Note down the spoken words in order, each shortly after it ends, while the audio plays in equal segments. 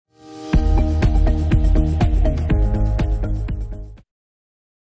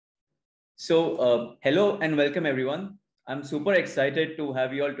Hello and welcome everyone. I'm super excited to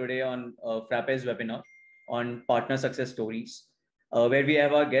have you all today on Frappe's webinar on partner success stories, where we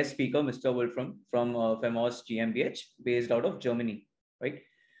have our guest speaker, Mr. Wolfram from Phamos GmbH, based out of Germany. Right?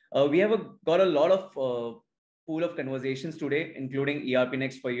 We have got a lot of pool of conversations today, including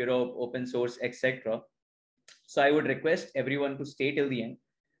ERPNext for Europe, open source, etc. So I would request everyone to stay till the end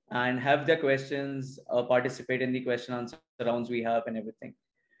and have their questions, participate in the question answer rounds we have and everything.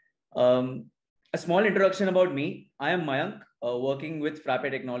 A small introduction about me. I am Mayank, working with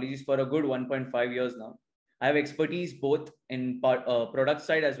Frappe Technologies for a good 1.5 years now. I have expertise both in product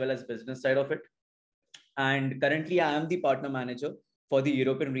side as well as business side of it. And currently I am the partner manager for the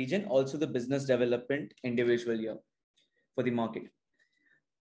European region, also the business development individual here for the market.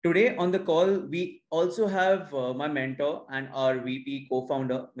 Today on the call, we also have my mentor and our VP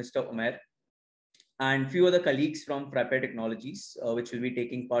co-founder, Mr. Umair, and few other colleagues from Frappe Technologies, which will be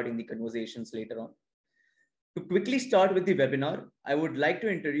taking part in the conversations later on. To quickly start with the webinar, I would like to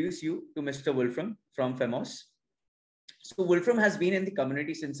introduce you to Mr. Wolfram from Phamos. So Wolfram has been in the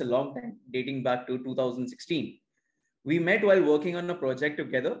community since a long time, dating back to 2016. We met while working on a project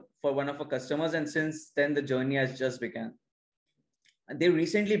together for one of our customers, and since then the journey has just begun. And they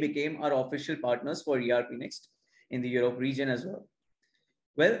recently became our official partners for ERPNext in the Europe region as well.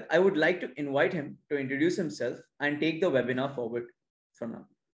 Well, I would like to invite him to introduce himself and take the webinar forward from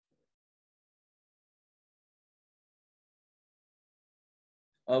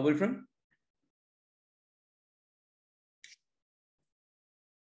now. Wolfram?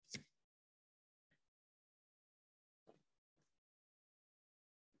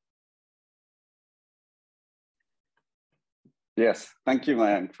 Yes, thank you,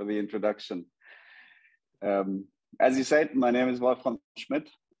 Mayank, for the introduction. As you said, my name is Wolfram Schmidt.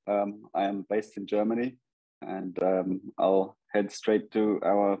 I am based in Germany, and I'll head straight to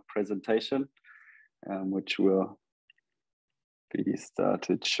our presentation, which will be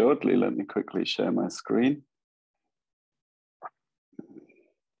started shortly. Let me quickly share my screen.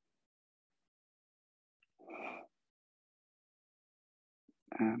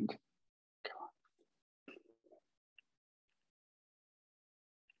 And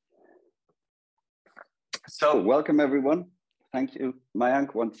so welcome everyone. Thank you,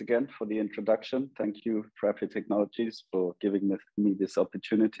 Mayank, once again for the introduction. Thank you, Frappe Technologies, for giving me this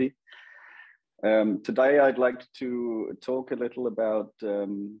opportunity. Today, I'd like to talk a little about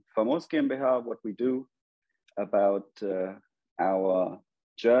Phamos GmbH, what we do, about our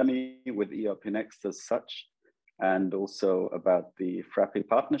journey with ERPNext as such, and also about the Frappe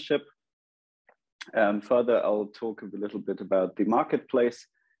partnership. Further, I'll talk a little bit about the marketplace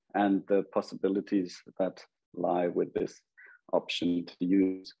and the possibilities that lie with this option to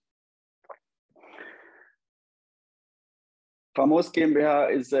use. Phamos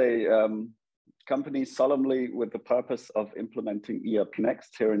GmbH is a company solemnly with the purpose of implementing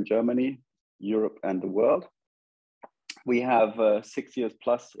ERPNext here in Germany, Europe, and the world. We have 6 years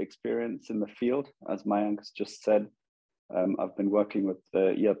plus experience in the field, as Mayank has just said. I've been working with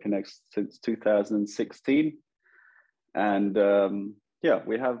ERPNext since 2016. And yeah,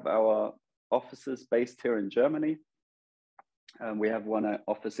 we have our offices based here in Germany. We have one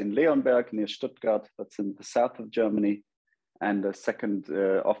office in Leonberg near Stuttgart, that's in the south of Germany. And a second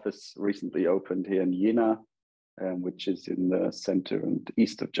office recently opened here in Jena, which is in the center and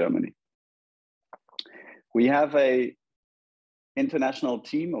east of Germany. We have an international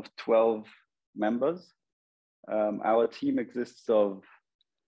team of 12 members. Our team exists of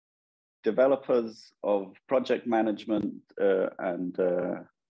developers, of project management and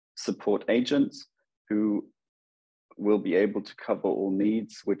support agents who will be able to cover all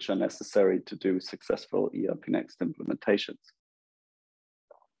needs which are necessary to do successful ERPNext implementations.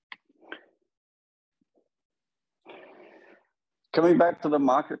 Coming back to the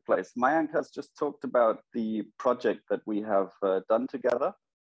marketplace, Mayank has just talked about the project that we have done together.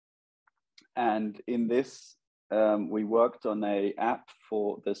 And in this, we worked on an app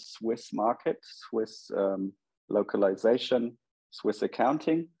for the Swiss market, Swiss localization, Swiss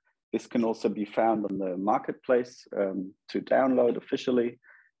accounting. This can also be found on the marketplace to download officially.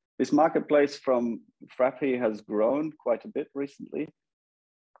 This marketplace from Frappe has grown quite a bit recently.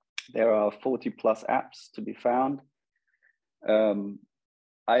 There are 40 plus apps to be found.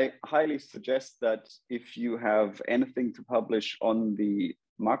 I highly suggest that if you have anything to publish on the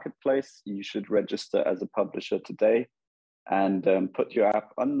marketplace, you should register as a publisher today and put your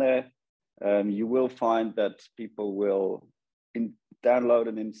app on there. You will find that people will download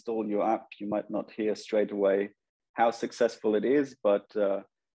and install your app. You might not hear straight away how successful it is, but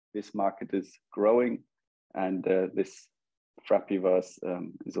this market is growing, and this Frappiverse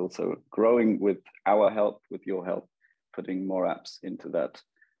is also growing with our help, with your help, putting more apps into that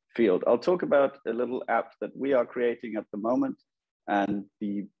field. I'll talk about a little app that we are creating at the moment and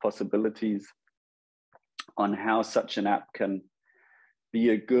the possibilities on how such an app can be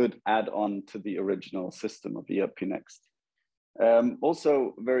a good add-on to the original system of ERPNext.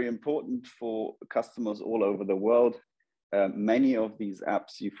 Also very important for customers all over the world, many of these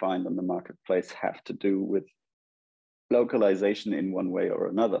apps you find on the marketplace have to do with localization in one way or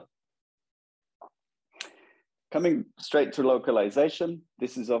another. Coming straight to localization,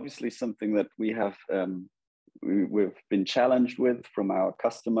 this is obviously something that we have we've been challenged with from our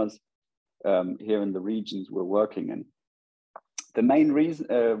customers here in the regions we're working in. The main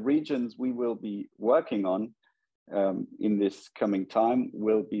regions we will be working on in this coming time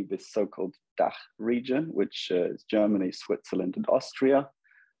will be this so-called DACH region, which is Germany, Switzerland, and Austria.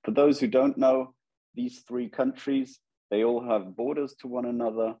 For those who don't know, these three countries, they all have borders to one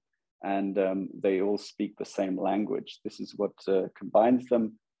another, and they all speak the same language. This is what combines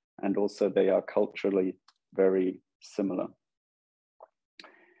them, and also they are culturally very similar.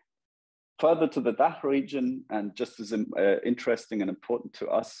 Further to the DACH region, and just as interesting and important to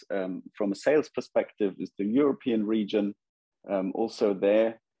us from a sales perspective, is the European region. Also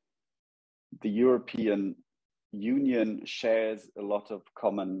there, the European Union shares a lot of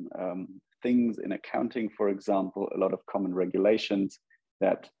common things in accounting, for example, a lot of common regulations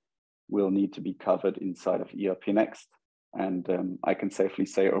that will need to be covered inside of ERPNext. And I can safely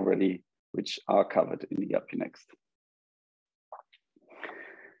say already which are covered in ERPNext.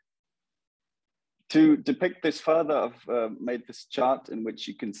 To depict this further, I've made this chart in which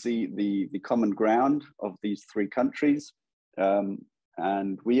you can see the common ground of these three countries.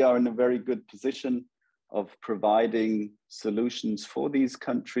 And we are in a very good position of providing solutions for these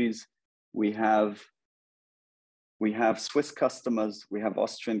countries. We have Swiss customers, we have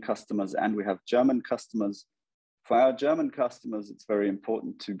Austrian customers, and we have German customers. For our German customers, it's very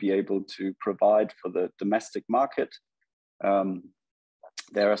important to be able to provide for the domestic market.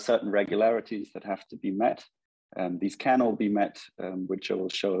 There are certain regularities that have to be met. These can all be met, which I will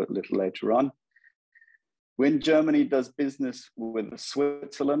show a little later on. When Germany does business with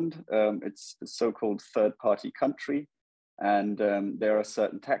Switzerland, it's a so-called third-party country, and there are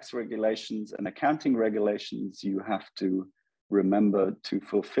certain tax regulations and accounting regulations you have to remember to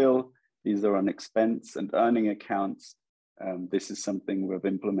fulfill. These are on expense and earning accounts. This is something we've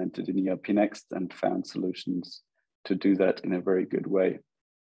implemented in ERPNext and found solutions to do that in a very good way.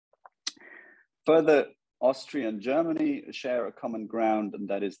 Further, Austria and Germany share a common ground, and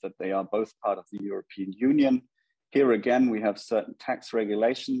that is that they are both part of the European Union. Here again, we have certain tax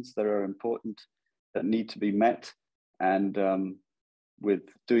regulations that are important that need to be met, and with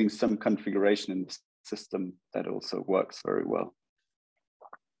doing some configuration in the system, that also works very well.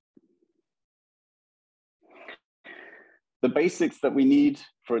 The basics that we need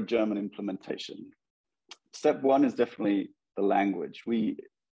for a German implementation. Step one is definitely the language. We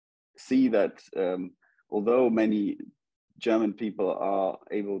see that although many German people are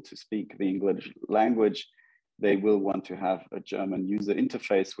able to speak the English language, they will want to have a German user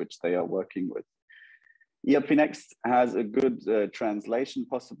interface, which they are working with. ERPNext has a good translation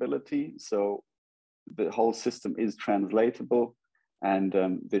possibility, so the whole system is translatable, and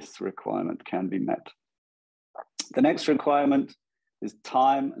this requirement can be met. The next requirement is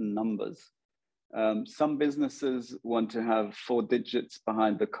time and numbers. Some businesses want to have 4 digits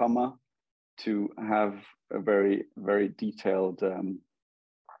behind the comma to have a very, very detailed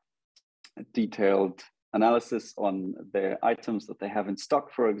analysis on their items that they have in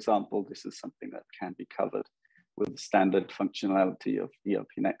stock, for example. This is something that can be covered with the standard functionality of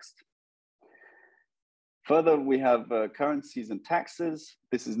ERPNext. Further, we have currencies and taxes.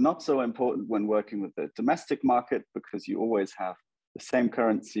 This is not so important when working with the domestic market because you always have the same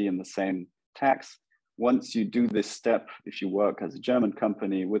currency and the same tax. Once you do this step, if you work as a German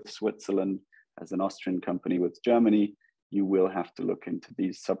company with Switzerland, as an Austrian company with Germany, you will have to look into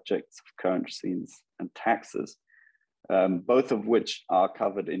these subjects of currencies and taxes, both of which are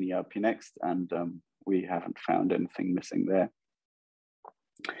covered in ERPNext, and we haven't found anything missing there.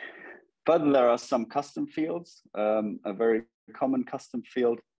 Further, there are some custom fields. A very common custom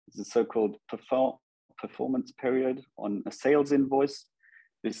field is the so-called performance period on a sales invoice.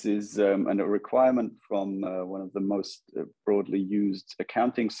 This is a requirement from one of the most broadly used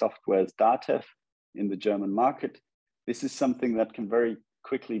accounting softwares, DATEV, in the German market. This is something that can very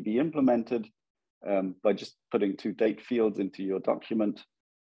quickly be implemented by just putting 2 date fields into your document.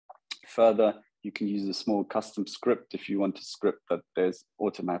 Further, you can use a small custom script if you want to script that there's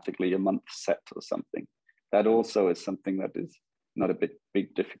automatically a month set or something. that also is something that is not a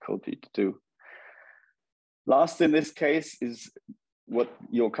big difficulty to do. Last in this case is what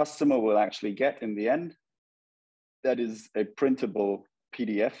your customer will actually get in the end. That is a printable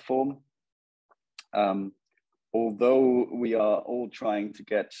PDF form. Although we are all trying to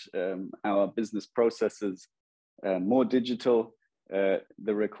get our business processes more digital,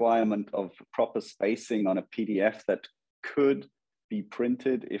 the requirement of proper spacing on a PDF that could be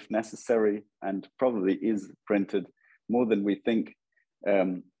printed if necessary, and probably is printed more than we think,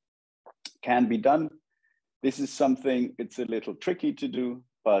 can be done. This is something, it's a little tricky to do,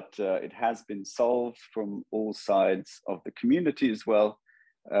 but it has been solved from all sides of the community as well.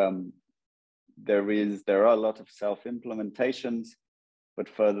 There are a lot of self-implementations, but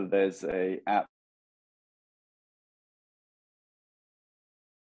further there's a app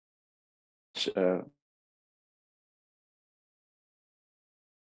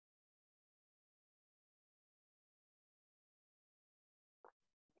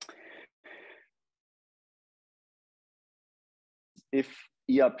if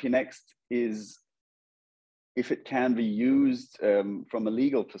ERPNext is, if it can be used from a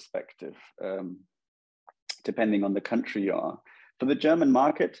legal perspective, depending on the country you are. For the German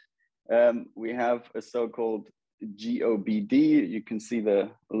market, we have a so-called GOBD. You can see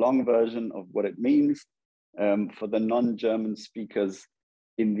the long version of what it means. For the non-German speakers,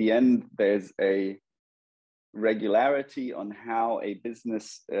 in the end, there's a regularity on how a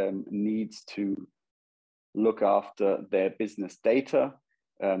business needs to look after their business data.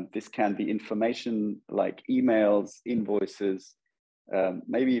 This can be information like emails, invoices,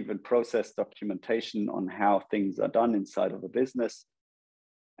 maybe even process documentation on how things are done inside of a business.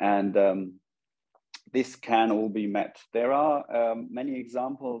 And this can all be met. There are many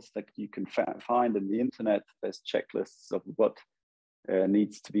examples that you can find in the internet. There's checklists of what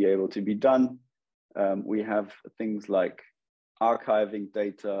needs to be able to be done. We have things like archiving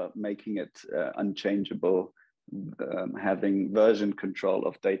data, making it unchangeable, having version control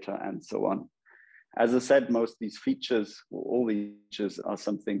of data, and so on. As I said, most of these features, or all these features, are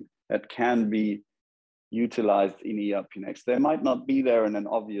something that can be utilized in ERPNext. They might not be there in an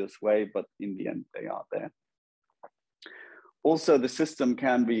obvious way, but in the end, they are there. Also, the system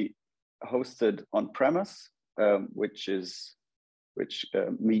can be hosted on premise, which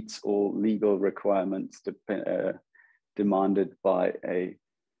meets all legal requirements demanded by a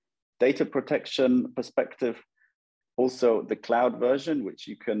data protection perspective. Also, the cloud version, which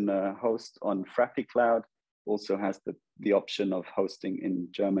you can host on Frappe Cloud, also has the option of hosting in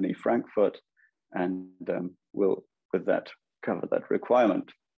Germany, Frankfurt, and will, with that, cover that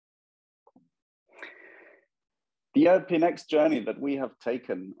requirement. The ERPNext journey that we have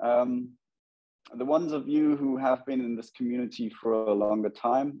taken, the ones of you who have been in this community for a longer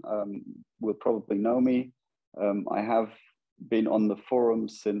time will probably know me. I have been on the forum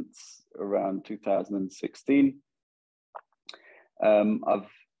since around 2016. I've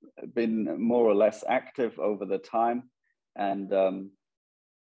been more or less active over the time, and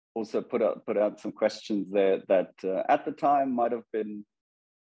also put out some questions there that at the time might have been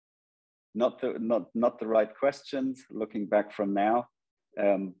not the right questions looking back from now,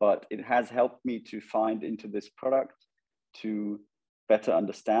 but it has helped me to find into this product, to better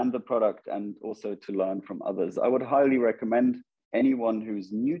understand the product, and also to learn from others. I would highly recommend anyone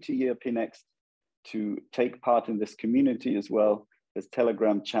who's new to ERPNext to take part in this community as well. There's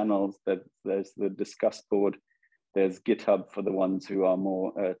Telegram channels, there's the Discuss board, there's GitHub for the ones who are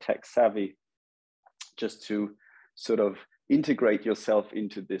more tech savvy, just to sort of integrate yourself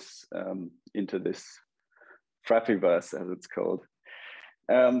into this Frappeverse, as it's called.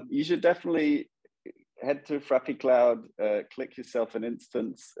 You should definitely head to Frappe Cloud, click yourself an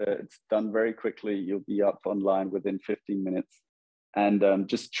instance. It's done very quickly. You'll be up online within 15 minutes. And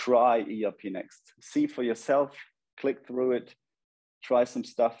just try ERPNext. See for yourself, click through it, try some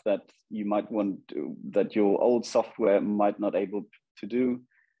stuff that you might want to, that your old software might not able to do.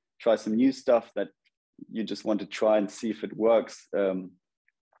 Try some new stuff that you just want to try and see if it works.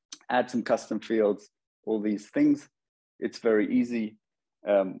 Add some custom fields, all these things. It's very easy.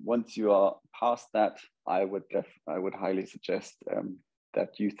 Once you are past that, I would highly suggest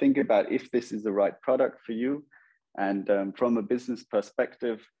that you think about if this is the right product for you. And from a business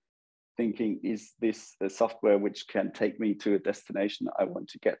perspective, thinking, is this a software which can take me to a destination I want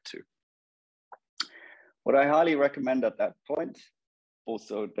to get to? What I highly recommend at that point,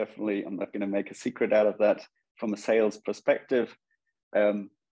 also definitely, I'm not going to make a secret out of that, from a sales perspective,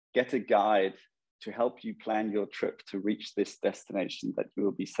 get a guide to help you plan your trip to reach this destination that you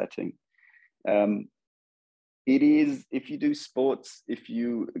will be setting. it is, if you do sports, if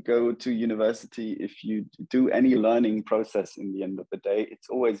you go to university, if you do any learning process in the end of the day, it's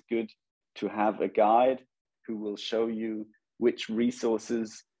always good to have a guide who will show you which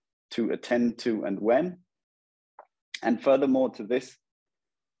resources to attend to and when. And furthermore to this,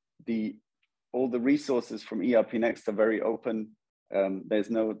 all the resources from ERPNext are very open.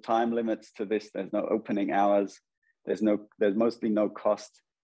 There's no time limits to this. There's no opening hours. There's mostly no cost.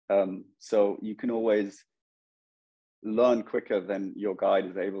 So you can always learn quicker than your guide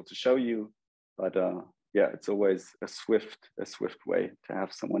is able to show you. But yeah, it's always a swift way to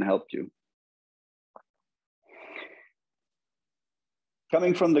have someone help you.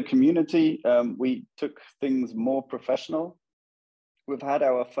 Coming from the community, we took things more professional. We've had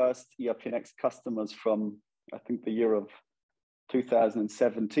our first ERPNext customers from, I think, the year of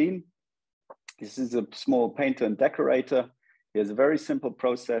 2017. This is a small painter and decorator. He has a very simple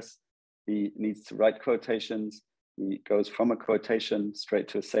process. He needs to write quotations. He goes from a quotation straight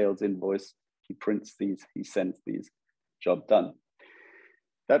to a sales invoice. He prints these, he sends these, job done.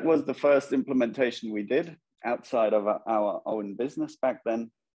 That was the first implementation we did outside of our own business back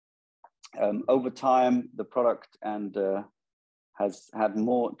then. Over time, the product has had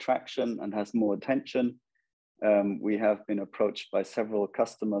more traction and has more attention. We have been approached by several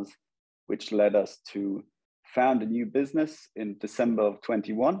customers, which led us to found a new business in December of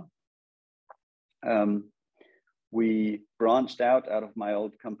 21. We branched out of my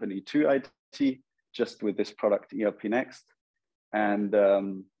old company to IT, just with this product ERPNext, and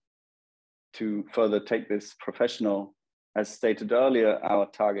to further take this professional, as stated earlier, our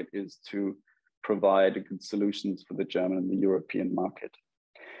target is to provide good solutions for the German and the European market.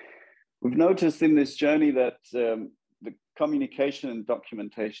 We've noticed in this journey that the communication and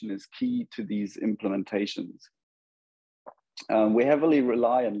documentation is key to these implementations. We heavily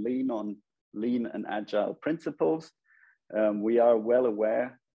rely and lean on lean and agile principles. We are well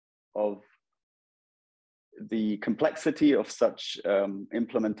aware of the complexity of such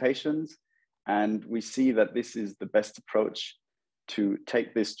implementations, and we see that this is the best approach to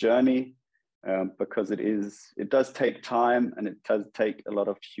take this journey, because it does take time and it does take a lot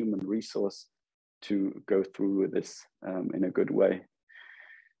of human resource to go through with this in a good way.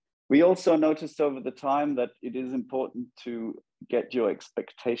 We also noticed over the time that it is important to get your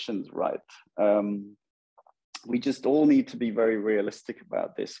expectations right. We just all need to be very realistic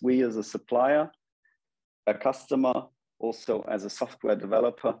about this. We as a supplier, a customer, also as a software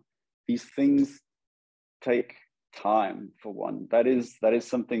developer, these things take time for one. That is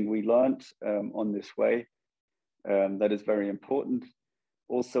something we learned on this way. That is very important.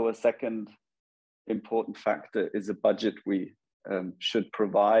 Also, a second important factor is a budget we should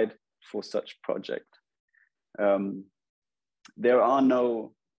provide for such project. There are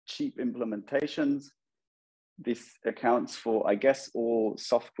no cheap implementations. This accounts for, I guess, all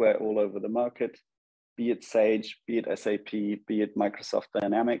software all over the market, be it Sage, be it SAP, be it Microsoft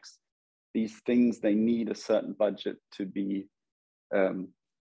Dynamics. These things, they need a certain budget to be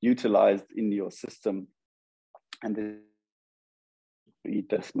utilized in your system, and it be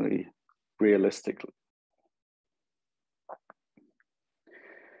definitely realistic.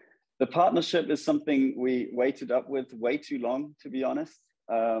 The partnership is something we waited up with way too long, to be honest.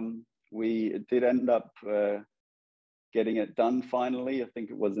 We did end up getting it done finally. I think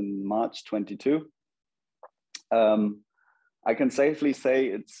it was in March 22. I can safely say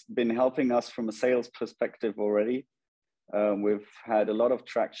it's been helping us from a sales perspective already. We've had a lot of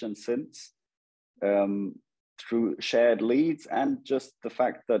traction since, through shared leads and just the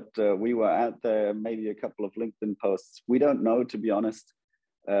fact that we were out there, maybe a couple of LinkedIn posts. We don't know, to be honest,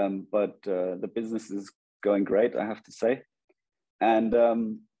 but the business is going great, I have to say.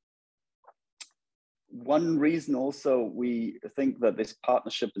 And one reason also we think that this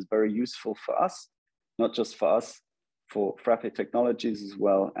partnership is very useful for us, not just for us, for Frappe Technologies as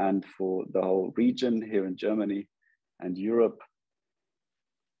well, and for the whole region here in Germany and Europe.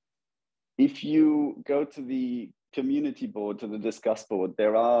 If you go to the community board, to the discuss board,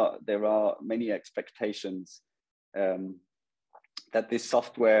 there are many expectations that this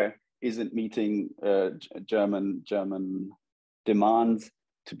software isn't meeting German demands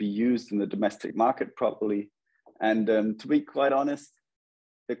to be used in the domestic market properly. And to be quite honest,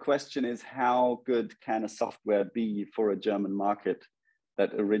 the question is, how good can a software be for a German market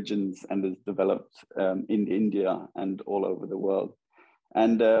that originates and is developed in India and all over the world?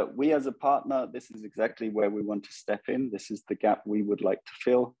 And we as a partner, this is exactly where we want to step in. This is the gap we would like to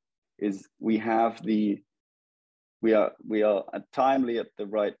fill, is we are timely at the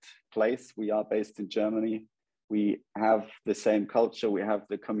right place. We are based in Germany. We have the same culture. We have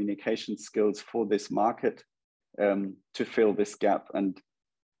the communication skills for this market. to fill this gap and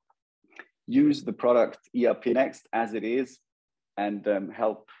use the product ERPNext as it is and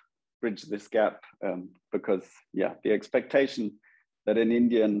help bridge this gap, because yeah, the expectation that an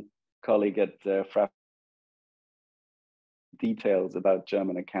Indian colleague at Frappe details about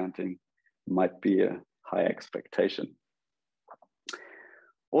German accounting might be a high expectation.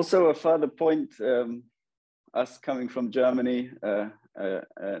 Also, a further point, us coming from Germany,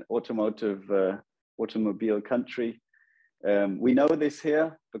 an automobile country, we know this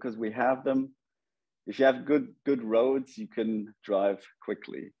here because we have them. If you have good roads, you can drive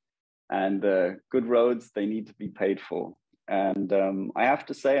quickly, and good roads, they need to be paid for. And I have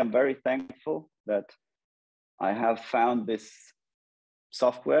to say, I'm very thankful that I have found this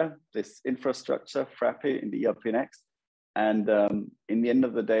software, this infrastructure, Frappe in the ERPNext. And in the end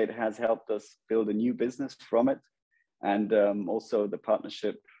of the day, it has helped us build a new business from it. And also the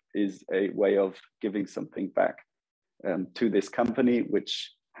partnership is a way of giving something back to this company,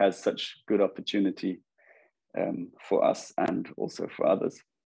 which has such good opportunity for us and also for others.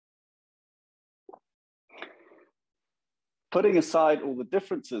 Putting aside all the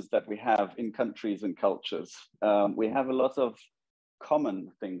differences that we have in countries and cultures, we have a lot of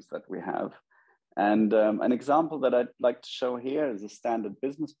common things that we have. And an example that I'd like to show here is a standard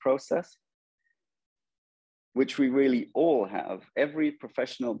business process, which we really all have. Every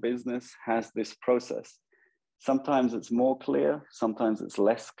professional business has this process. Sometimes it's more clear, sometimes it's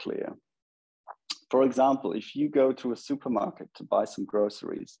less clear. For example, if you go to a supermarket to buy some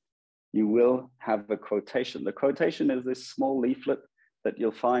groceries, you will have a quotation. The quotation is this small leaflet that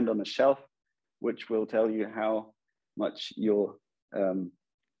you'll find on the shelf, which will tell you how much your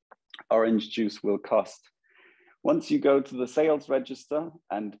orange juice will cost. Once you go to the sales register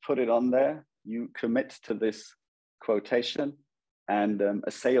and put it on there, you commit to this quotation, and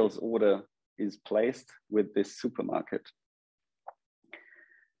a sales order is placed with this supermarket.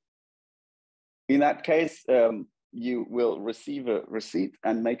 In that case, you will receive a receipt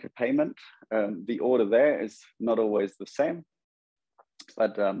and make a payment. The order there is not always the same,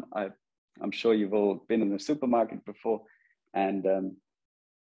 but I'm sure you've all been in the supermarket before, and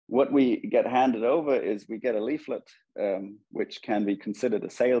what we get handed over is we get a leaflet, which can be considered a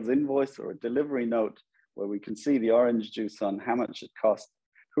sales invoice or a delivery note, where we can see the orange juice on, how much it cost,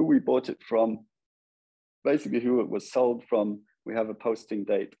 who we bought it from, basically who it was sold from. We have a posting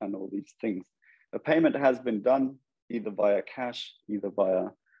date and all these things. A payment has been done either via cash, either via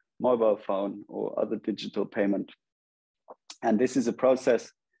mobile phone or other digital payment. And this is a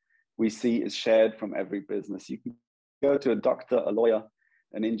process we see is shared from every business. You can go to a doctor, a lawyer,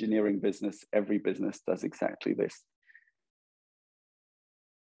 an engineering business. Every business does exactly this.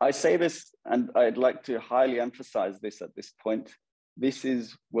 I say this, and I'd like to highly emphasize this at this point. This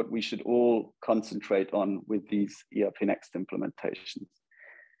is what we should all concentrate on with these ERPNext implementations.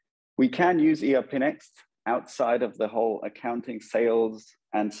 We can use ERPNext outside of the whole accounting, sales,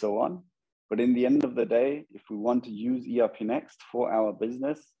 and so on. But in the end of the day, if we want to use ERPNext for our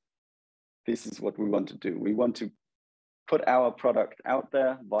business, this is what we want to do. We want to put our product out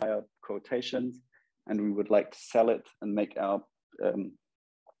there via quotations, and we would like to sell it and make our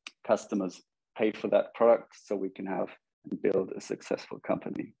customers pay for that product so we can have and build a successful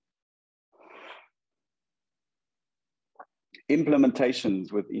company.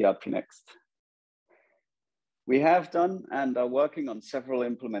 Implementations with ERPNext. We have done and are working on several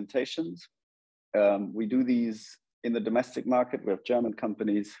implementations. We do these in the domestic market. We have German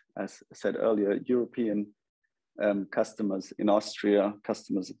companies, as I said earlier, European customers in Austria,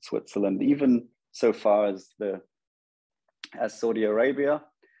 customers in Switzerland, even so far as Saudi Arabia.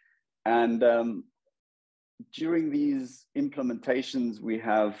 And during these implementations, we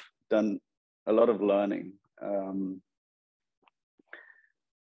have done a lot of learning.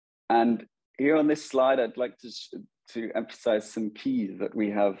 And here on this slide, I'd like to emphasize some keys that we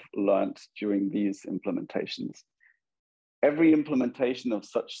have learned during these implementations. Every implementation of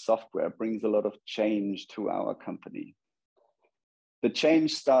such software brings a lot of change to our company. The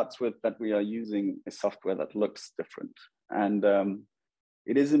change starts with that we are using a software that looks different. And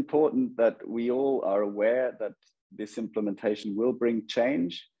it is important that we all are aware that this implementation will bring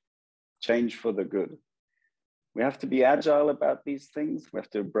change for the good. We have to be agile about these things. We have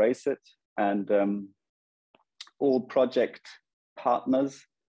to embrace it. And all project partners,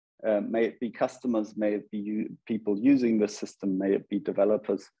 may it be customers, may it be people using the system, may it be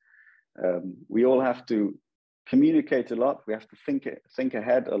developers, we all have to communicate a lot. We have to think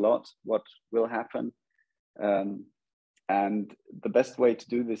ahead a lot, what will happen. And the best way to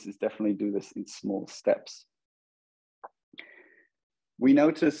do this is definitely do this in small steps. we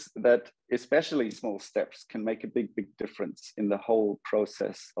notice that especially small steps can make a big difference in the whole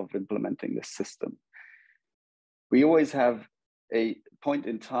process of implementing this system. We always have a point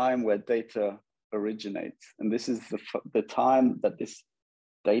in time where data originates, and this is the time that this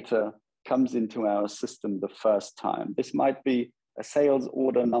data comes into our system the first time. This might be a sales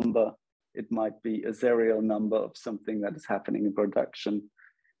order number, it might be a serial number of something that is happening in production,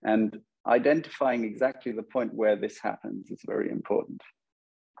 and identifying exactly the point where this happens is very important.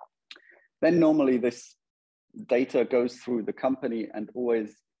 Then normally this data goes through the company and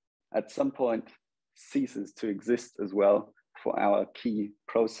always at some point ceases to exist as well for our key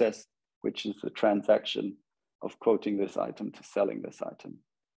process, which is the transaction of quoting this item to selling this item.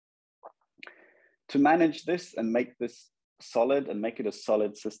 To manage this and make this solid and make it a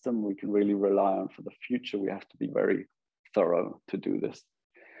solid system we can really rely on for the future, we have to be very thorough to do this.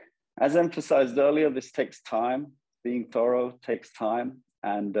 As emphasized earlier, this takes time. Being thorough takes time,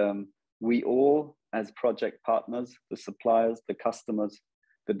 and we all, as project partners, the suppliers, the customers,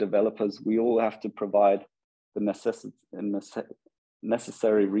 the developers, we all have to provide the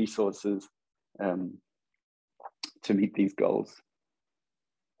necessary resources to meet these goals.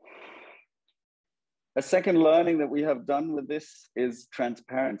 A second learning that we have done with this is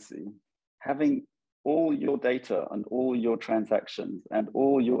transparency. Having all your data and all your transactions and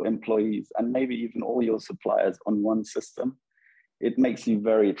all your employees and maybe even all your suppliers on one system, it makes you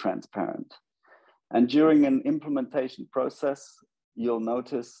very transparent. And during an implementation process, you'll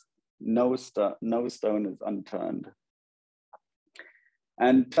notice no stone is unturned.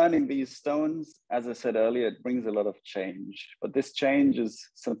 And turning these stones, as I said earlier, it brings a lot of change. But this change is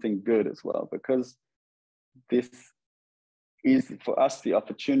something good as well, because this is for us the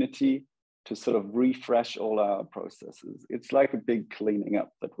opportunity to sort of refresh all our processes. It's like a big cleaning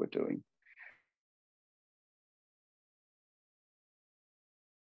up that we're doing.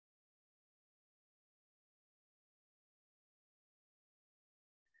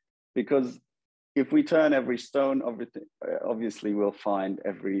 Because if we turn every stone, obviously we'll find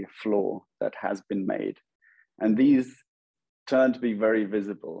every flaw that has been made. And these turn to be very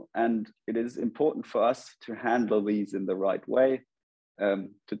visible. And it is important for us to handle these in the right way,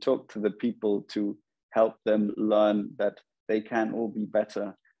 to talk to the people, to help them learn that they can all be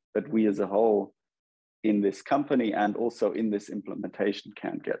better, but we as a whole in this company and also in this implementation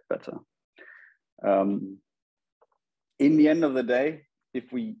can get better. In the end of the day,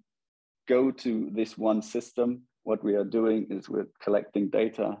 if we go to this one system, what we are doing is we're collecting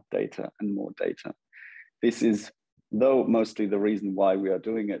data, and more data. This is, though, mostly the reason why we are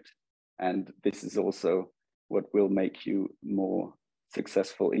doing it. And this is also what will make you more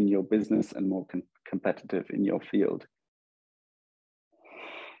successful in your business and more competitive in your field.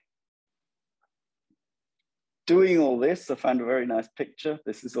 Doing all this, I found a very nice picture.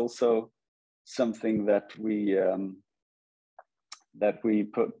 This is also something that we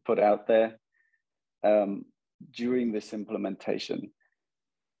put out there during this implementation.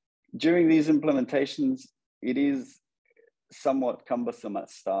 During these implementations, it is somewhat cumbersome at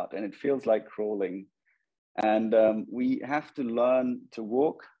start and it feels like crawling. And we have to learn to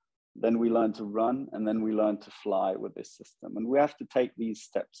walk, then we learn to run, and then we learn to fly with this system. And we have to take these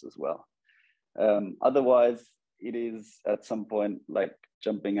steps as well. Otherwise, it is at some point like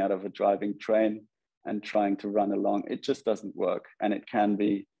jumping out of a driving train and trying to run along. It just doesn't work, and it can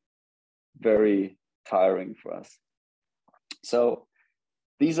be very tiring for us. So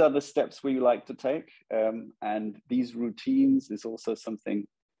these are the steps we like to take, and these routines is also something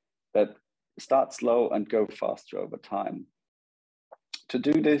that start slow and go faster over time. To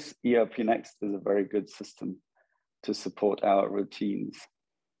do this, ERPNext is a very good system to support our routines.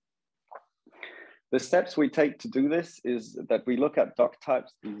 The steps we take to do this is that we look at doc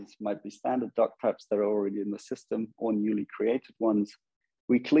types. These might be standard doc types that are already in the system or newly created ones.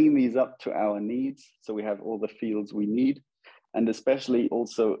 We clean these up to our needs, so we have all the fields we need, and especially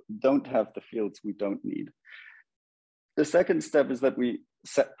also don't have the fields we don't need. The second step is that we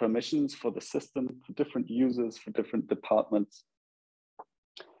set permissions for the system, for different users, for different departments,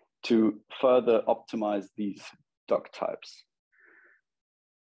 to further optimize these doc types.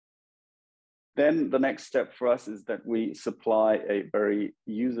 Then the next step for us is that we supply a very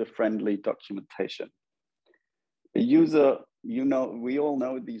user-friendly documentation. A user, we all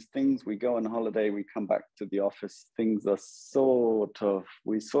know these things. We go on holiday, we come back to the office, things are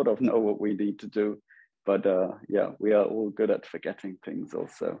we sort of know what we need to do, but yeah, we are all good at forgetting things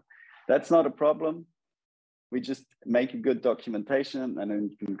also. That's not a problem. We just make a good documentation and then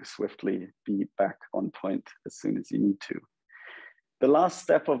you can swiftly be back on point as soon as you need to. The last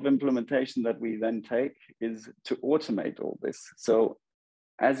step of implementation that we then take is to automate all this. So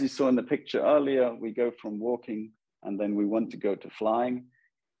As you saw in the picture earlier, we go from walking and then we want to go to flying.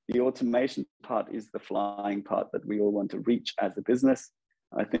 The automation part is the flying part that we all want to reach as a business.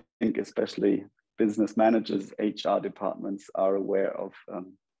 I think especially business managers, HR departments are aware of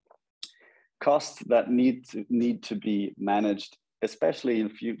costs that need to be managed, especially in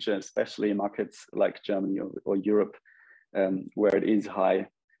future, especially in markets like Germany or Europe, where it is hard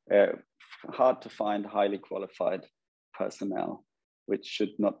to find highly qualified personnel, which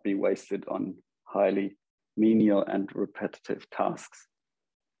should not be wasted on highly menial and repetitive tasks.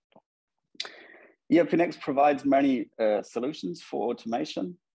 ERPNext provides many solutions for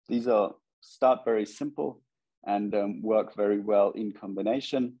automation. These start very simple and work very well in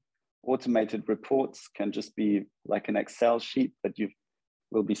combination. Automated reports can just be like an Excel sheet that you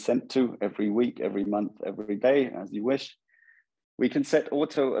will be sent to every week, every month, every day, as you wish. We can set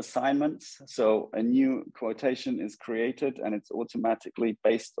auto assignments. So a new quotation is created and it's automatically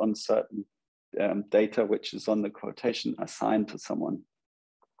based on certain data, which is on the quotation assigned to someone.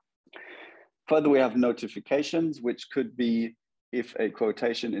 Further, we have notifications, which could be if a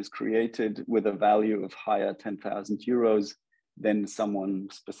quotation is created with a value of higher 10,000 euros, then someone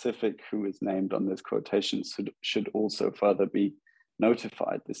specific who is named on this quotation should also further be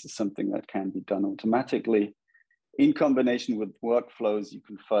notified. This is something that can be done automatically. In combination with workflows, you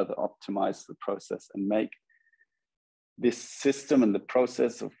can further optimize the process and make this system and the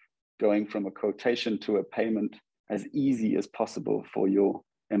process of going from a quotation to a payment as easy as possible for your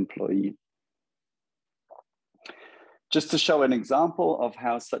employee. Just to show an example of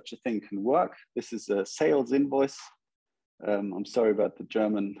how such a thing can work, this is a sales invoice. I'm sorry about the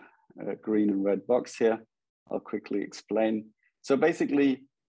German green and red box here. I'll quickly explain. So basically,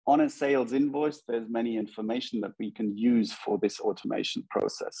 on a sales invoice, there's many information that we can use for this automation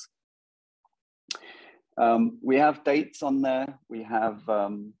process. We have dates on there. We have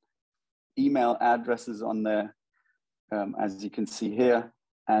email addresses on there, as you can see here.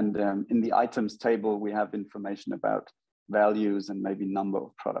 And in the items table, we have information about values and maybe number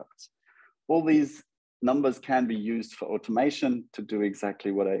of products. All these numbers can be used for automation to do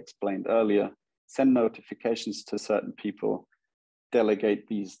exactly what I explained earlier, send notifications to certain people, delegate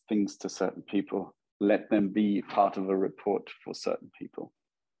these things to certain people, let them be part of a report for certain people.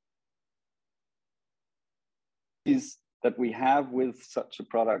 These that we have with such a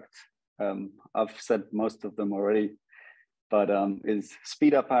product, I've said most of them already, but is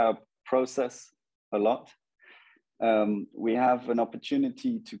speed up our process a lot. We have an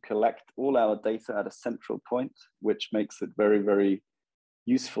opportunity to collect all our data at a central point, which makes it very, very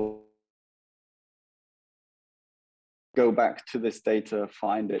useful. Go back to this data,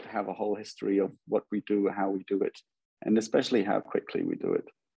 find it, have a whole history of what we do, how we do it, and especially how quickly we do it.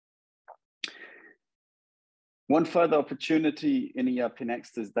 One further opportunity in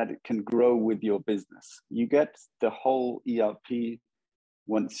ERPNext is that it can grow with your business. You get the whole ERP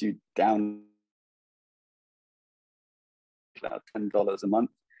once you down about $10 a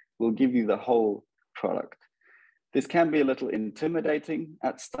month, will give you the whole product. This can be a little intimidating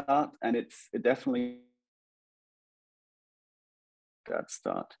at start, and it definitely at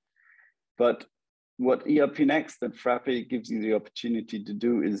start. But what ERPNext and Frappe gives you the opportunity to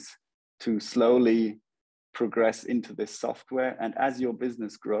do is to slowly progress into this software. And as your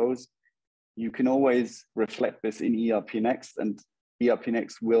business grows, you can always reflect this in ERPNext, and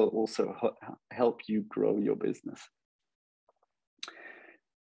ERPNext will also help you grow your business.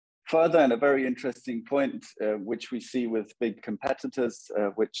 Further, and a very interesting point, which we see with big competitors,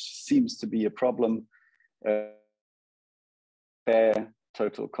 which seems to be a problem, fair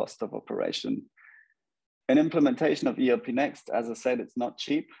total cost of operation. An implementation of ERPNext, as I said, it's not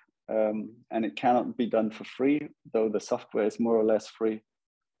cheap, and it cannot be done for free, though the software is more or less free.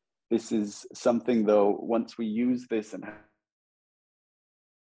 This is something, though, once we use this and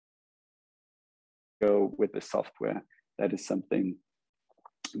go with the software, that is something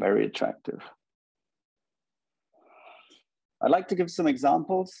very attractive. I'd like to give some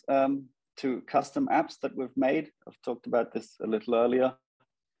examples to custom apps that we've made. I've talked about this a little earlier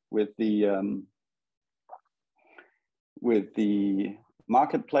with the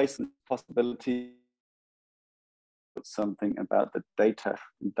marketplace and possibility. Something about the data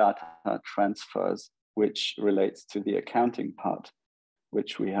transfers, which relates to the accounting part,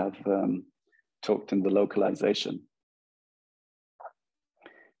 which we have talked in the localization.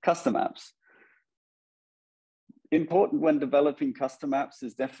 Custom apps. Important when developing custom apps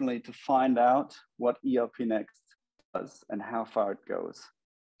is definitely to find out what ERPNext does and how far it goes.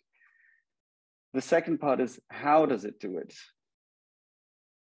 The second part is, how does it do it?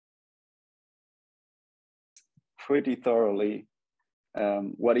 Pretty thoroughly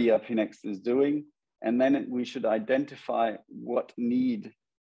what ERPNext is doing, and then we should identify what need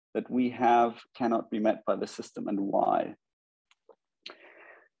that we have cannot be met by the system and why.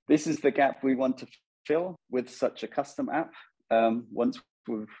 This is the gap we want to fill with such a custom app. Once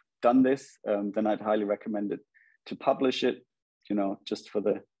we've done this, then I'd highly recommend it to publish it, you know, just for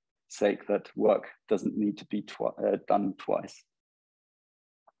the sake that work doesn't need to be done twice.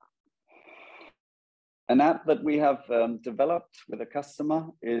 An app that we have developed with a customer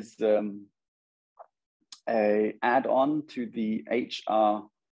is a add-on to the HR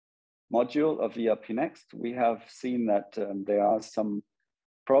module of ERPNext. We have seen that there are some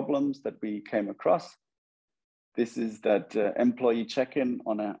problems that we came across. This is that employee check-in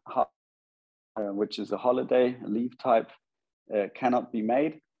on a which is a holiday, a leave type, cannot be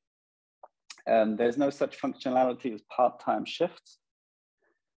made. There's no such functionality as part-time shifts,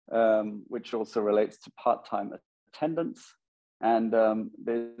 which also relates to part-time attendance. And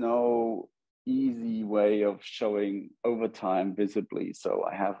there's no easy way of showing overtime visibly. So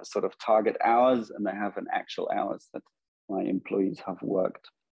I have a sort of target hours and I have an actual hours that my employees have worked.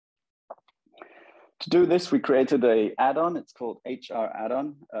 To do this, we created an add-on. It's called HR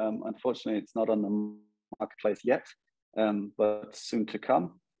add-on. Unfortunately, it's not on the marketplace yet, but soon to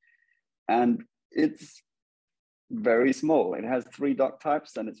come. And it's very small. It has 3 doc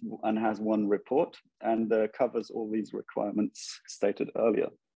types and has 1 report and covers all these requirements stated earlier.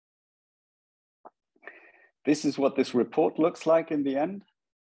 This is what this report looks like in the end.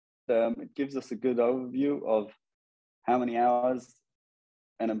 It gives us a good overview of how many hours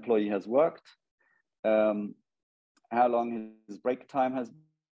an employee has worked, how long his break time has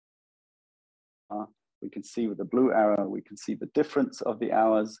been. We can see with the blue arrow, we can see the difference of the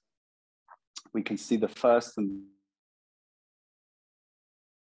hours. We can see the first and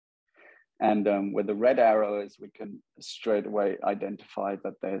where the red arrow is, we can straight away identify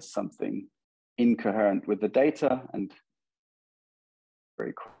that there's something incoherent with the data and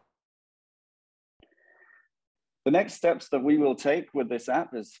very cool. The next steps that we will take with this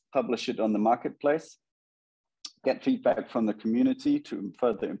app is publish it on the marketplace, get feedback from the community to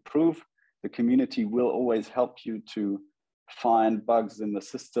further improve. The community will always help you to find bugs in the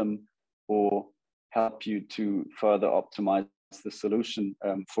system or help you to further optimize the solution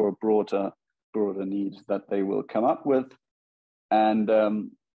for a broader need that they will come up with. And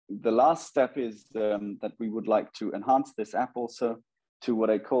the last step is that we would like to enhance this app also to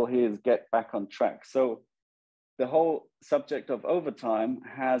what I call here is get back on track. So the whole subject of overtime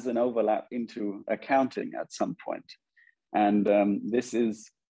has an overlap into accounting at some point. And this is,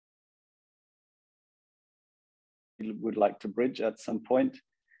 we would like to bridge at some point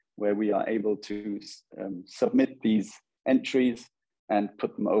where we are able to submit these entries and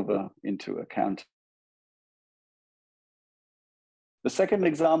put them over into account. The second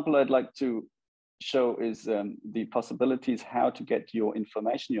example I'd like to show is the possibilities how to get your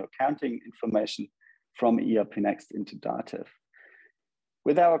information, your accounting information from ERPNext into Datev.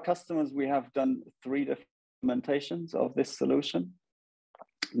 With our customers, we have done 3 different implementations of this solution.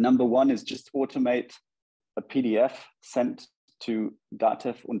 Number 1 is just automate a PDF sent to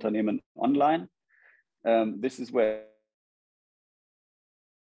Datev Unternehmen Online. This is where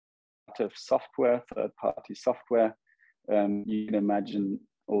Datev software, third-party software, you can imagine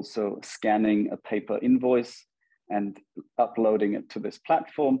also scanning a paper invoice and uploading it to this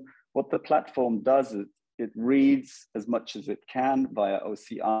platform. What the platform does is it reads as much as it can via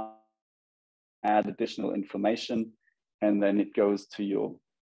OCR, add additional information, and then it goes to your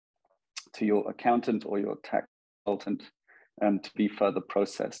accountant or your tax consultant to be further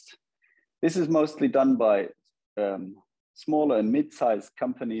processed. This is mostly done by smaller and mid-sized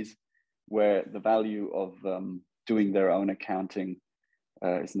companies where the value of doing their own accounting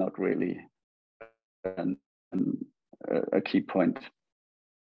is not really a key point.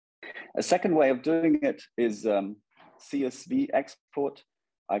 A second way of doing it is CSV export.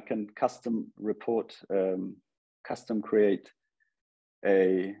 I can custom create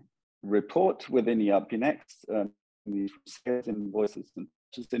a report within ERPNext, sales invoices and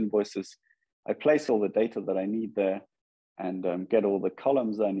purchase invoices. I place all the data that I need there and get all the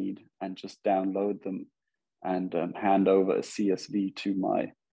columns I need and just download them and hand over a CSV to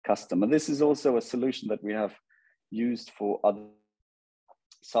my customer. This is also a solution that we have used for other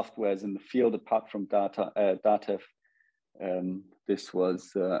softwares in the field apart from Datev. This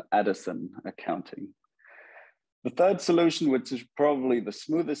was Addison Accounting. The third solution, which is probably the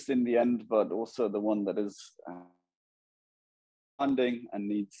smoothest in the end, but also the one that is funding and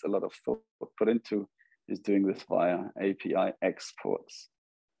needs a lot of thought put into, is doing this via API exports.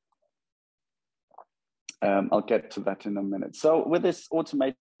 I'll get to that in a minute. So with this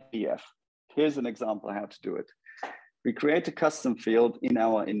automated PDF, here's an example how to do it. We create a custom field in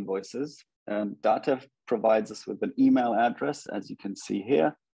our invoices. Data provides us with an email address, as you can see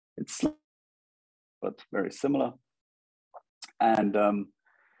here. It's but very similar. And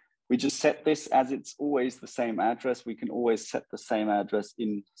we just set this as it's always the same address. We can always set the same address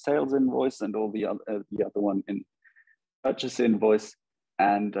in sales invoice and all the other one in purchase invoice,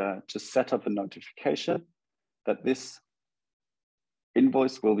 and just set up a notification that this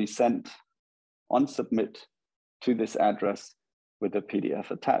invoice will be sent on submit to this address with a PDF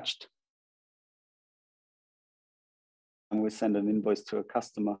attached. And we send an invoice to a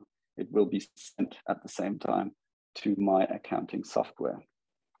customer, it will be sent at the same time to my accounting software.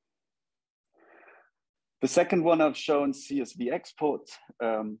 The second one I've shown, CSV export.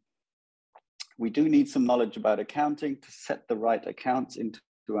 We do need some knowledge about accounting to set the right accounts into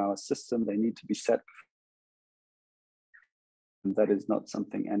our system. They need to be set. That is not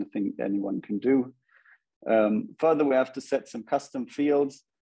something anyone can do. Further, we have to set some custom fields.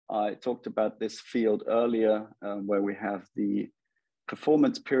 I talked about this field earlier, where we have the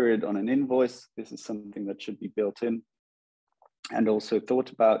performance period on an invoice. This is something that should be built in, and also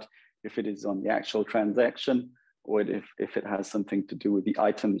thought about if it is on the actual transaction or if it has something to do with the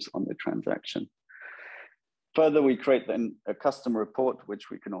items on the transaction. Further, we create then a custom report,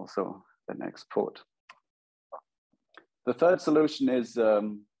 which we can also then export. The third solution is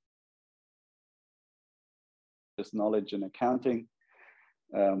this knowledge in accounting.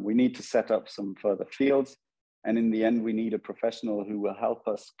 We need to set up some further fields. And in the end, we need a professional who will help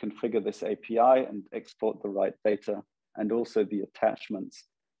us configure this API and export the right data, and also the attachments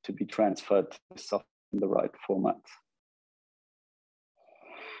to be transferred to the software in the right format.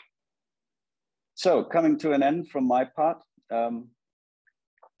 So coming to an end from my part,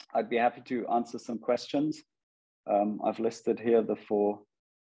 I'd be happy to answer some questions. I've listed here the 4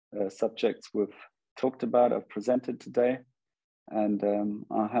 subjects we've talked about, I've presented today, and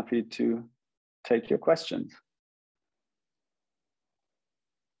I'm happy to take your questions.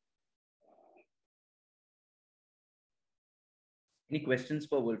 Any questions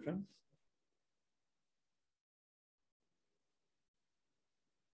for Wolfram?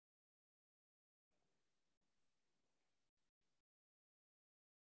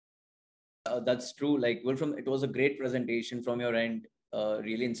 That's true. Like Wolfram, it was a great presentation from your end,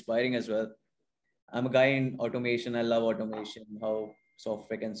 really inspiring as well. I'm a guy in automation. I love automation, how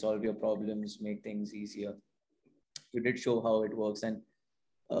software can solve your problems, make things easier. You did show how it works, and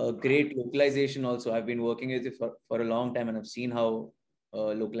great localization also. I've been working with it for a long time, and I've seen how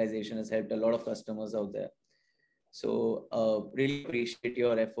localization has helped a lot of customers out there. So really appreciate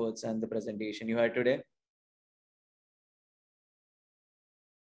your efforts and the presentation you had today.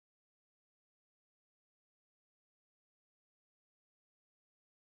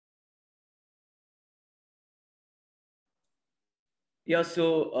 Yeah,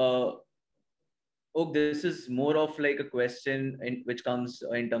 so this is more of like a question which comes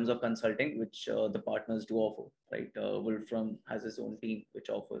in terms of consulting, which the partners do offer, right? Wolfram has his own team which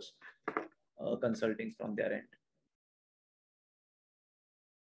offers consulting from their end.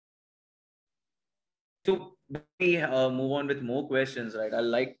 So we move on with more questions, right? I'd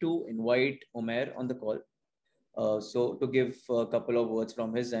like to invite Omer on the call. So to give a couple of words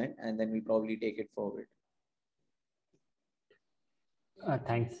from his end, and then we probably take it forward.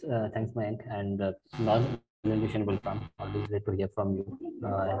 Thanks, Mayank, and long presentation will come. Always great to hear from you,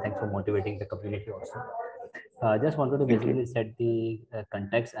 and thanks for motivating the community also. Just wanted to basically set the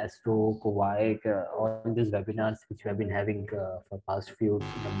context as to why all these webinars which we have been having for past few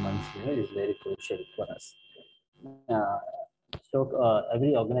months, is very crucial for us. So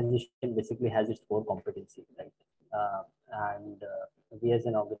every organization basically has its core competency, right? And we as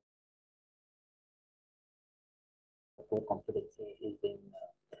an organization, core competency is in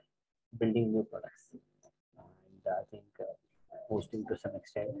building new products, and I think hosting to some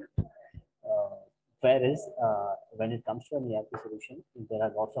extent. Whereas when it comes to an ERP solution, there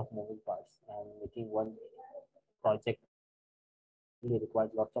are lots of moving parts, and making one project really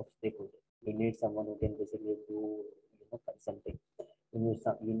requires lots of stakeholders. You need someone who can basically do consulting. You need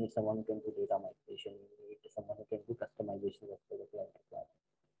someone who can do data migration. You need someone who can do customization of the client requirement.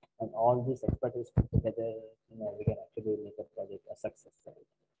 And all these expertise put together, we can actually make a project a success. Right?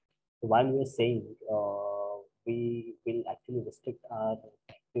 So while we are saying we will actually restrict our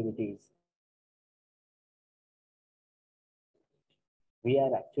activities, we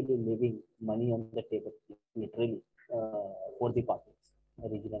are actually leaving money on the table, literally, for the partners,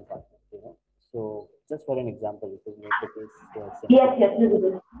 regional partners. So just for an example, if we make the case, yes.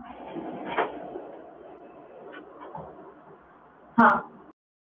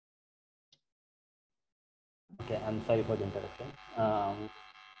 sorry for the interruption.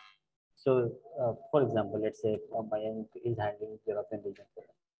 So, for example, let's say Mayank is handling European region for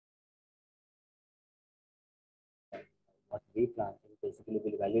us. What we plan is basically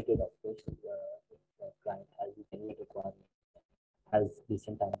will evaluate it, of course, if the client has genuine requirement, has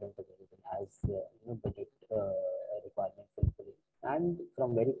decent time available, has budget requirement fulfilling, and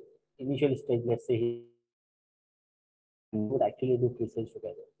from very initial stage, let's say he would actually do pre-sales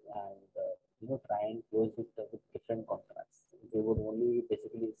together and try and close with different contracts. They would only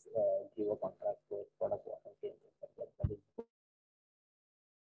basically give a contract for product warranty and things like that. That is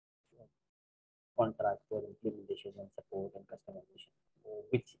contract for implementation and support and customization,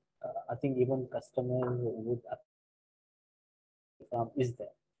 which I think even customer would is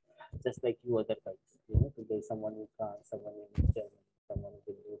there, just like you other guys. There's someone in France, someone in Germany, someone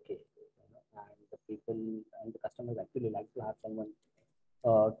in UK, and the people and the customers actually like to have someone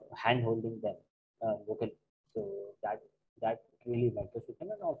hand holding them locally. So that really matters to them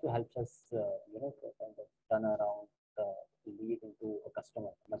and also helps us, to kind of turn around lead into a customer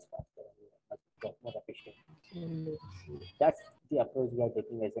much faster and much more efficient. That's the approach we are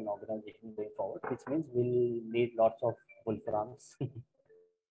taking as an organization going forward, which means we'll need lots of Wolframs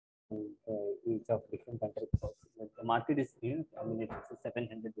each of different countries. The market is huge. I mean, it's a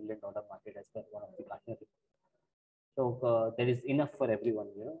 $700 billion market as per one of the partners. So there is enough for everyone,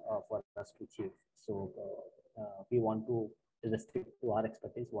 for us to achieve. So we want to restrict to our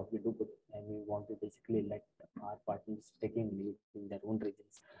expertise, what we do good, and we want to basically let our partners taking lead in their own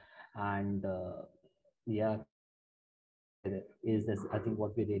regions. And yeah, is this, I think,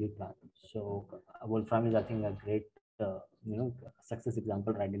 what we really plan. So Wolfram is, I think, a great success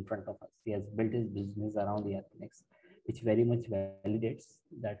example right in front of us. He has built his business around the ERPNext, which very much validates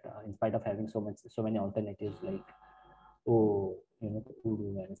that in spite of having so many alternatives like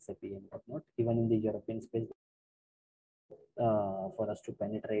Kudu and SAP and whatnot, even in the European space, for us to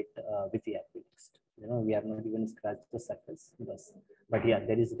penetrate with the ERPNext. We are not even scratched the surface, but yeah,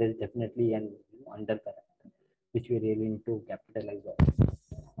 there's definitely an undercurrent which we really need to capitalize on,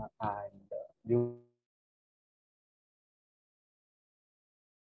 and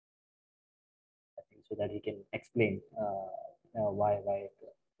so that he can explain why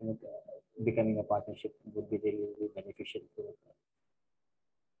becoming a partnership would be really, really beneficial to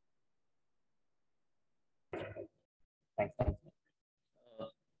thanks.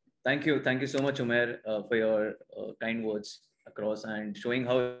 Thank you so much, Umair, for your kind words across and showing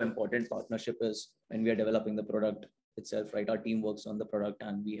how important partnership is when we are developing the product itself, right? Our team works on the product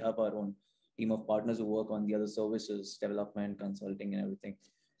and we have our own team of partners who work on the other services, development, consulting, and everything,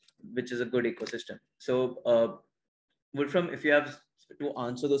 which is a good ecosystem. So, Wolfram, if you have to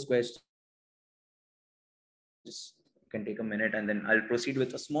answer those questions, just can take a minute and then I'll proceed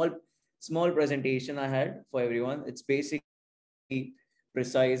with a small presentation I had for everyone. It's basically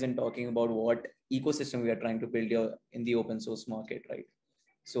precise in talking about what ecosystem we are trying to build here in the open source market, right?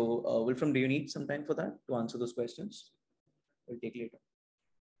 So, Wolfram, do you need some time for that to answer those questions? We'll take later.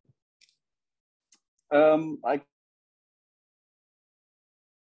 I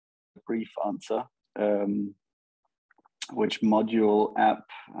brief answer. Which module app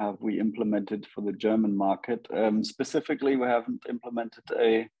have we implemented for the German market? Specifically, we haven't implemented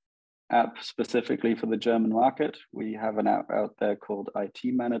a app specifically for the German market. We have an app out there called IT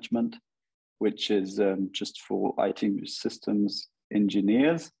Management, which is just for IT systems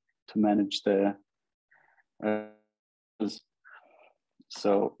engineers to manage their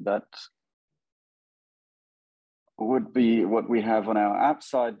so that would be what we have on our app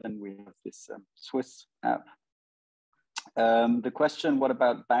side. Then we have this Swiss app. The question, what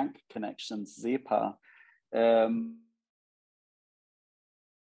about bank connections, SEPA?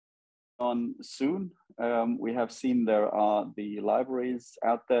 On soon, we have seen there are the libraries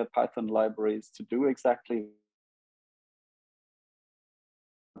out there, Python libraries, to do exactly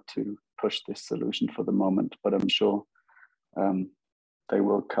to push this solution for the moment, but I'm sure they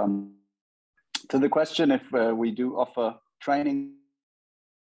will come. To the question if we do offer training,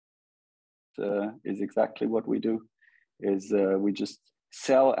 is exactly what we do. Is we just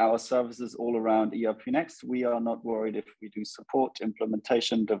sell our services all around ERPNext. We are not worried if we do support,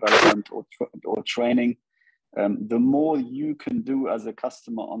 implementation, development, or training. The more you can do as a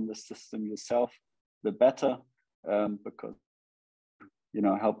customer on the system yourself, the better, because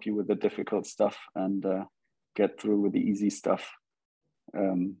help you with the difficult stuff and get through with the easy stuff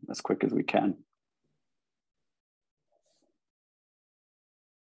as quick as we can.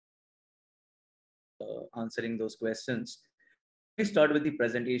 Answering those questions. We start with the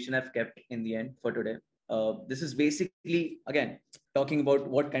presentation I've kept in the end for today. This is basically, again, talking about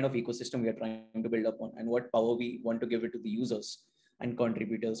what kind of ecosystem we are trying to build upon and what power we want to give it to the users and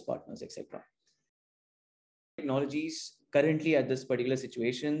contributors, partners, etc. Technologies currently at this particular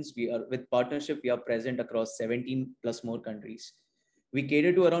situations, we are with partnership, we are present across 17 plus more countries. We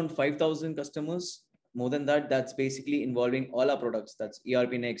cater to around 5,000 customers. More than that, that's basically involving all our products. That's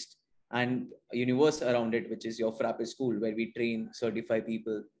ERPNext and a universe around it, which is your Frappe school, where we train, certify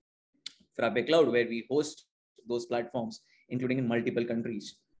people. Frappe Cloud, where we host those platforms, including in multiple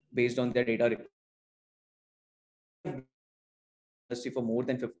countries, based on their data industry for more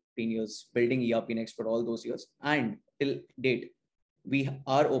than 15 years, building ERPNext for all those years. And till date, we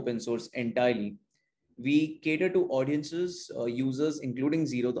are open source entirely. We cater to audiences, users, including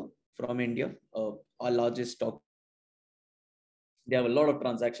Zerodha from India, our largest stock. They have a lot of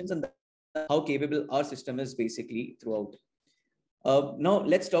transactions, and that's how capable our system is basically throughout. Now,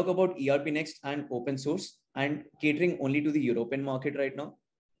 let's talk about ERPNext and open source and catering only to the European market right now.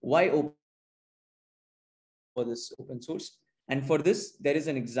 Why open for this open source? And for this, there is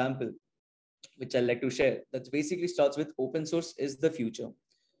an example which I'd like to share that basically starts with open source is the future.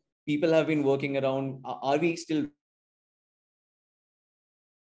 People have been working around, are we still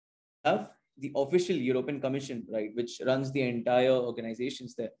have the official European Commission, right, which runs the entire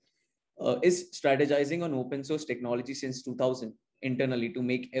organizations there, is strategizing on open source technology since 2000 internally to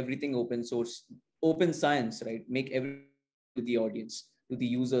make everything open source, open science, right, make everything to the audience, to the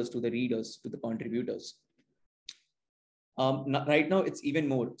users, to the readers, to the contributors. Right now, it's even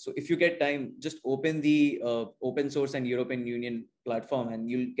more. So if you get time, just open the open source and European Union platform, and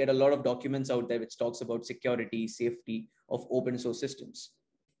you'll get a lot of documents out there which talks about security, safety of open source systems.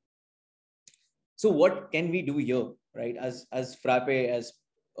 So what can we do here, right? As Frappe, as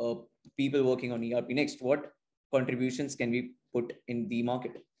people working on ERPNext, what contributions can we put in the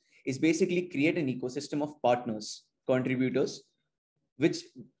market? Is basically create an ecosystem of partners, contributors, which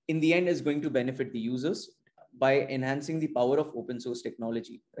in the end is going to benefit the users by enhancing the power of open source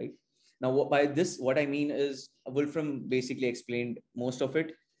technology, right? Now, by this, what I mean is Wolfram basically explained most of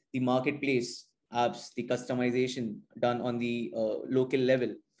it. The marketplace apps, the customization done on the local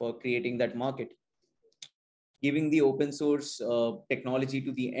level for creating that market, giving the open source technology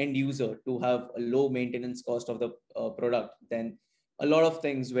to the end user to have a low maintenance cost of the product, then a lot of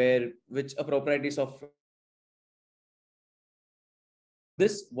things which a proprietary software.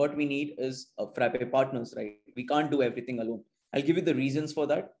 This, what we need is Frappe partners, right? We can't do everything alone. I'll give you the reasons for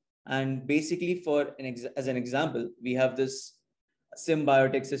that. And basically, as an example, we have this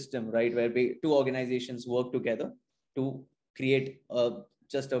symbiotic system, right, where two organizations work together to create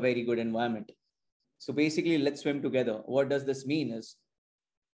just a very good environment. So basically, let's swim together. What does this mean is,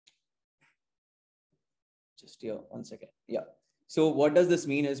 just here, 1 second. Yeah. So what does this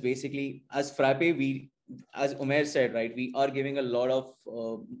mean is basically, as Frappe, as Umair said, right, we are giving a lot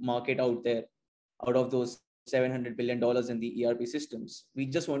of market out there. Out of those $700 billion in the ERP systems, we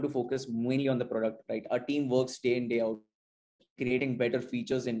just want to focus mainly on the product, right? Our team works day in, day out, creating better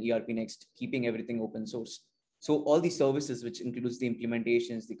features in ERPNext, keeping everything open source. So all the services, which includes the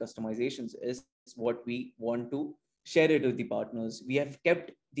implementations, the customizations, is what we want to share it with the partners. We have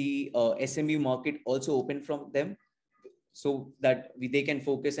kept the SMB market also open from them, so that they can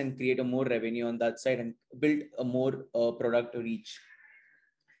focus and create a more revenue on that side and build a more product reach.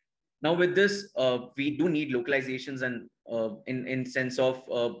 Now with this, we do need localizations, and in sense of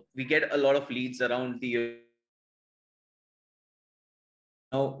we get a lot of leads around the.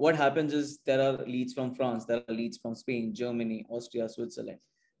 Now what happens is there are leads from France, there are leads from Spain, Germany, Austria, Switzerland.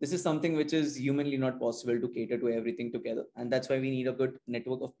 This is something which is humanly not possible to cater to everything together, and that's why we need a good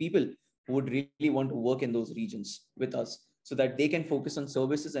network of people who would really want to work in those regions with us, so that they can focus on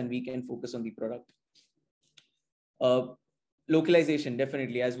services and we can focus on the product. Localization,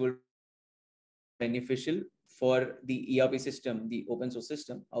 definitely, as will beneficial for the ERP system, the open source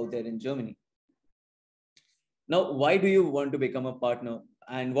system out there in Germany. Now, why do you want to become a partner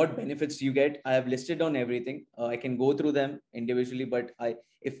and what benefits do you get? I have listed on everything. I can go through them individually, but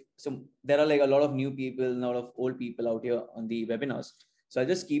there are like a lot of new people, a lot of old people out here on the webinars. So I'll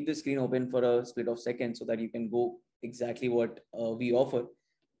just keep the screen open for a split of seconds so that you can go exactly what we offer.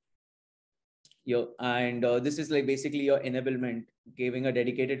 And this is like basically your enablement, giving a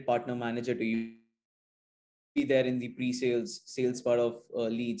dedicated partner manager to you. Be there in the pre-sales, sales part of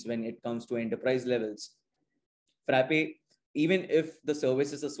leads when it comes to enterprise levels. Frappe, even if the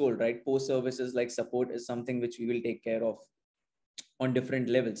services are sold, right, post services like support is something which we will take care of on different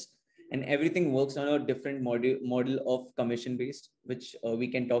levels. And everything works on a different model of commission based, which we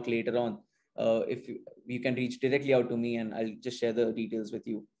can talk later on. If you can reach directly out to me, and I'll just share the details with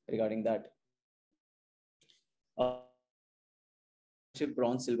you regarding that. partnership,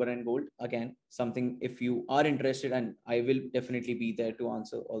 bronze, silver, and gold. Again, something if you are interested, and I will definitely be there to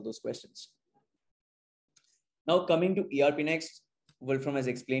answer all those questions. Now coming to ERPNext, Wolfram has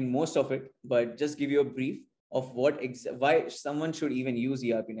explained most of it, but just give you a brief of why someone should even use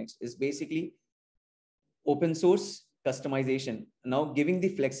ERPNext is basically open source customization. Now giving the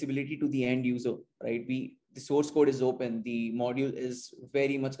flexibility to the end user, right? The source code is open. The module is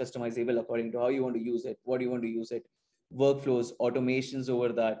very much customizable according to how you want to use it, what you want to use it, workflows, automations over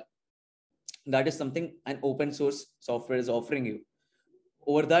that. That is something an open source software is offering you.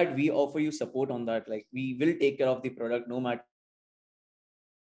 Over that, we offer you support on that. Like we will take care of the product no matter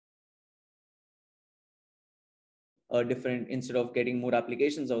different, instead of getting more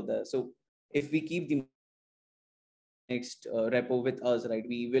applications out there. So if we keep the next repo with us, right,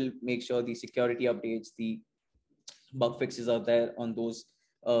 we will make sure the security updates, the bug fixes are there on those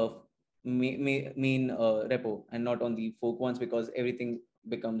main repo and not on the fork ones, because everything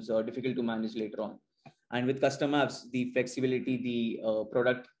becomes difficult to manage later on. And with custom apps, the flexibility, the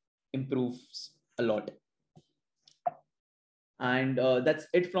product improves a lot. And that's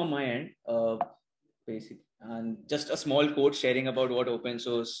it from my end, basically. And just a small quote sharing about what open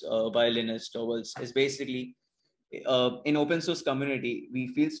source by Linus Torvalds is basically, in open source community, we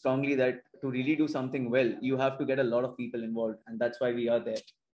feel strongly that to really do something well, you have to get a lot of people involved. And that's why we are there.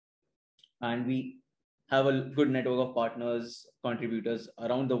 And we have a good network of partners, contributors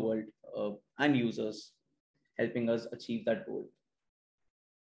around the world, and users helping us achieve that goal.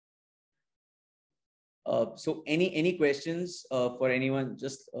 So any questions for anyone,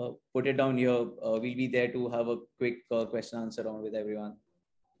 just put it down here. We'll be there to have a quick question answer round with everyone.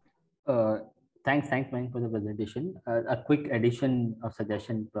 Thanks, Mayank, for the presentation. A quick addition or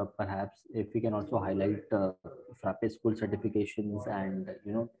suggestion, perhaps, if we can also highlight Frappe school certifications and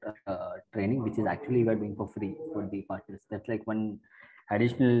training, which is actually we're doing for free for the partners. That's like one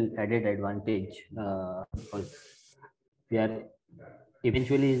additional added advantage, because we are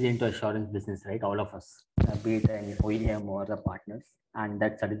eventually is into assurance business, right? All of us, be it an OEM or the partners, and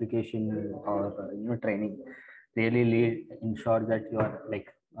that certification or training really ensure that you are like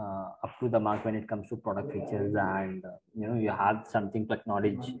up to the mark when it comes to product features, and you have something to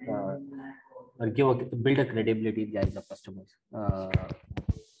acknowledge or build a credibility in the eyes of customers.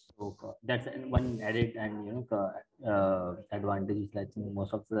 So that's one added and advantage is that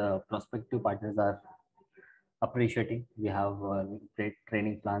most of the prospective partners are appreciating. We have great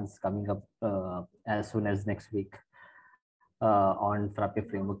training plans coming up as soon as next week on Frappe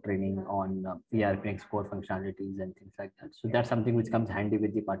framework training, on ERPNext core functionalities and things like that. So that's something which comes handy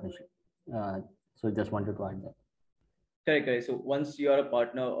with the partnership. So just wanted to add that. Correct. So once you are a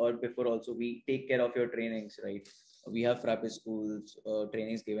partner, or before also, we take care of your trainings, right? We have Frappe schools,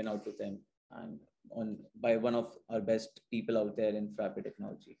 trainings given out to them, and by one of our best people out there in Frappe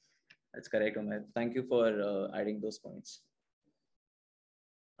technology. That's correct, Umar. Thank you for adding those points.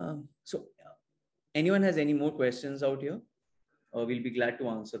 So anyone has any more questions out here? We'll be glad to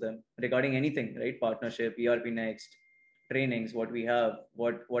answer them regarding anything, right? Partnership, ERPNext, trainings, what we have,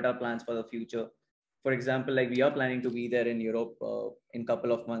 what are plans for the future. For example, like we are planning to be there in Europe in a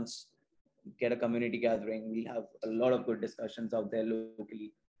couple of months, get a community gathering. We have a lot of good discussions out there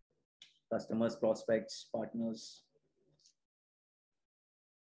locally, customers, prospects, partners.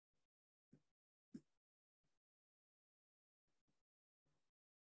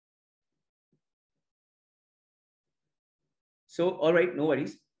 So, all right, no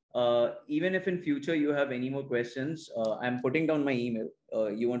worries. Even if in future you have any more questions, I'm putting down my email.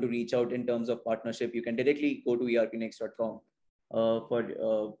 You want to reach out in terms of partnership, you can directly go to ERPNext.com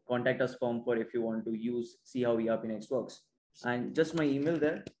for contact us form for if you want to see how ERPNext works. And just my email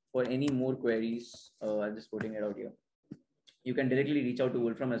there for any more queries. I'm just putting it out here. You can directly reach out to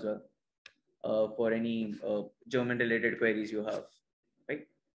Wolfram as well for any German related queries you have, right?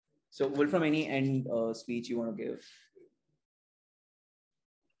 So Wolfram, any end speech you want to give?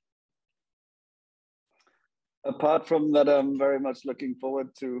 Apart from that, I'm very much looking forward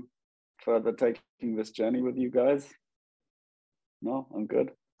to further taking this journey with you guys. No, I'm good.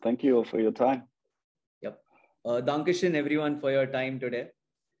 Thank you all for your time. Yep. Dankeschön everyone for your time today.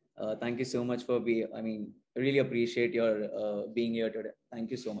 Thank you so much for really appreciate your being here today. Thank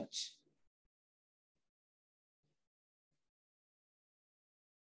you so much.